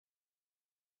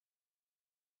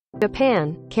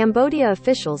Japan, Cambodia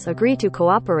officials agree to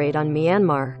cooperate on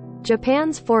Myanmar.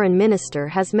 Japan's foreign minister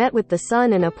has met with the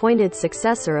son and appointed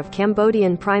successor of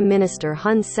Cambodian Prime Minister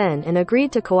Hun Sen and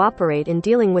agreed to cooperate in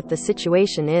dealing with the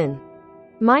situation in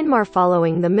Myanmar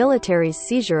following the military's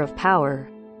seizure of power.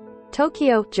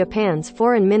 Tokyo, Japan's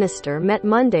foreign minister met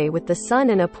Monday with the son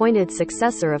and appointed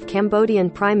successor of Cambodian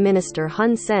Prime Minister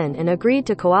Hun Sen and agreed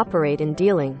to cooperate in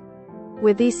dealing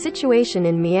with the situation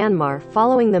in Myanmar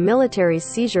following the military's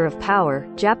seizure of power,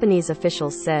 Japanese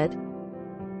officials said.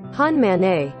 Hun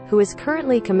Manet, who is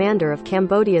currently commander of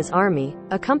Cambodia's army,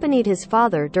 accompanied his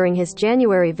father during his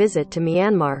January visit to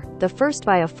Myanmar, the first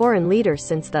by a foreign leader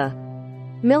since the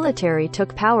military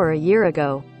took power a year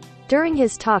ago. During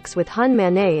his talks with Hun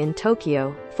Manet in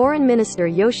Tokyo, Foreign Minister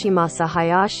Yoshimasa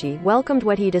Hayashi welcomed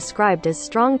what he described as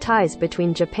strong ties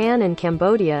between Japan and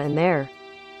Cambodia and their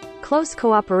close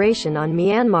cooperation on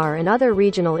Myanmar and other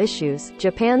regional issues,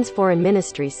 Japan's foreign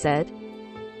ministry said.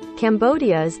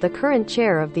 Cambodia is the current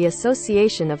chair of the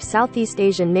Association of Southeast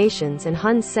Asian Nations and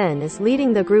Hun Sen is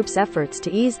leading the group's efforts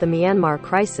to ease the Myanmar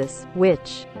crisis,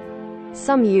 which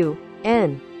some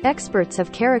UN experts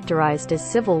have characterized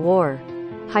as civil war.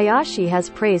 Hayashi has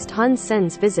praised Hun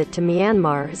Sen's visit to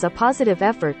Myanmar as a positive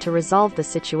effort to resolve the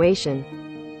situation.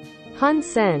 Hun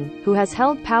Sen, who has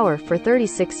held power for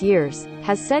 36 years,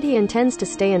 has said he intends to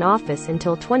stay in office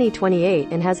until 2028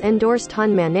 and has endorsed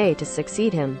Hun Manet to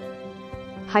succeed him.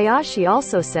 Hayashi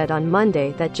also said on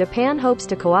Monday that Japan hopes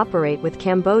to cooperate with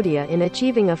Cambodia in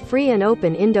achieving a free and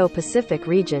open Indo-Pacific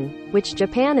region, which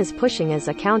Japan is pushing as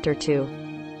a counter to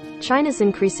China's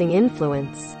increasing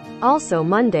influence. Also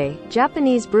Monday,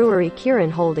 Japanese brewery Kirin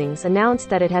Holdings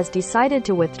announced that it has decided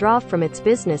to withdraw from its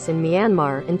business in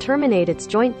Myanmar and terminate its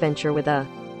joint venture with a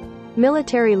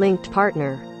military-linked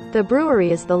partner. The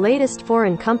brewery is the latest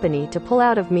foreign company to pull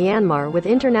out of Myanmar with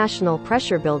international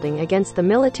pressure building against the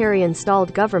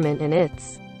military-installed government and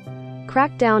its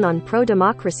crackdown on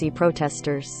pro-democracy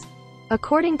protesters.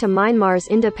 According to Myanmar's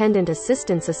Independent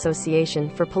Assistance Association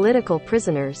for Political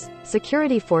Prisoners,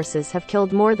 security forces have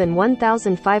killed more than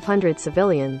 1,500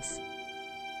 civilians.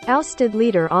 Ousted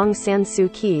leader Aung San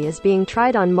Suu Kyi is being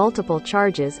tried on multiple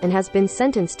charges and has been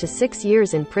sentenced to 6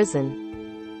 years in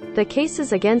prison. The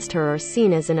cases against her are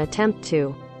seen as an attempt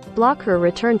to block her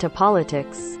return to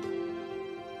politics.